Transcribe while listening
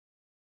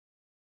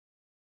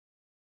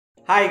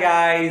Hi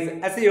guys,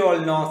 as you all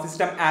know,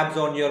 system apps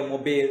on your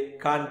mobile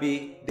can't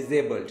be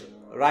disabled,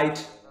 right?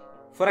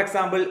 For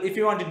example, if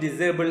you want to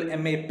disable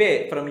MA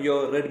Pay from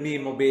your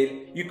Redmi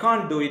mobile, you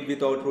can't do it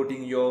without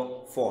rooting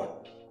your phone.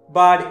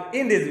 But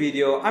in this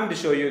video, I'm going to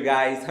show you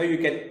guys how you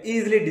can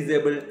easily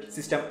disable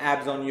system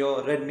apps on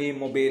your Redmi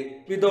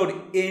mobile without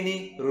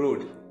any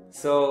root.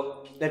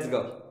 So let's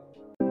go.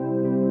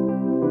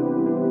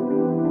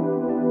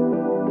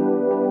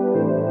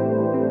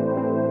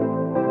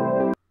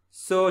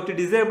 So to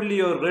disable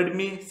your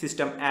Redmi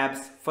system apps,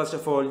 first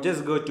of all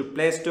just go to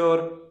Play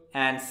Store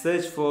and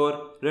search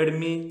for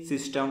Redmi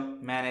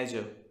System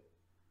Manager.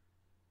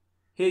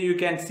 Here you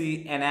can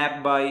see an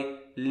app by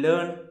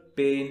Learn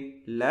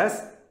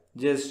Painless.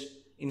 Just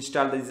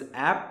install this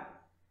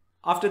app.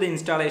 After the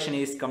installation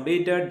is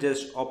completed,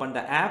 just open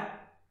the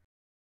app.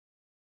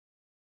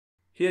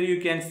 Here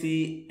you can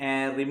see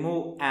a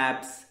Remove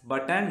Apps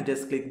button.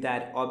 Just click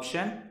that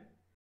option.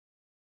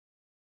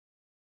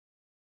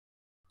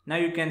 Now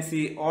you can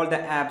see all the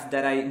apps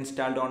that I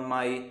installed on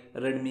my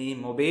Redmi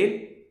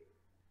mobile.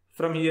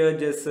 From here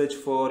just search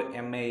for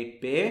MA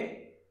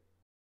Pay.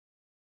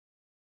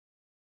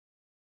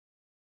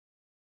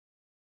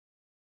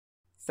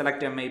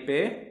 Select MA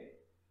Pay.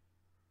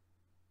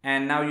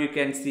 And now you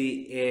can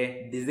see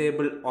a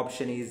disable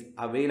option is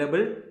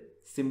available.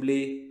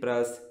 Simply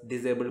press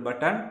disable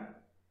button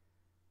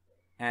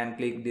and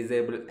click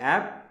disable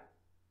app.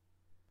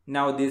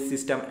 Now this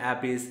system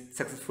app is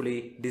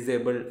successfully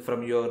disabled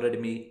from your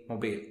Redmi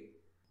mobile.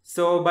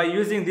 So by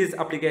using this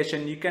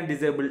application, you can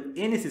disable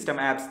any system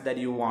apps that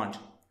you want.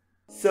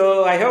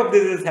 So I hope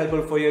this is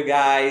helpful for you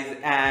guys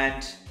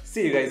and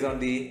see you guys on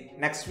the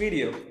next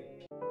video.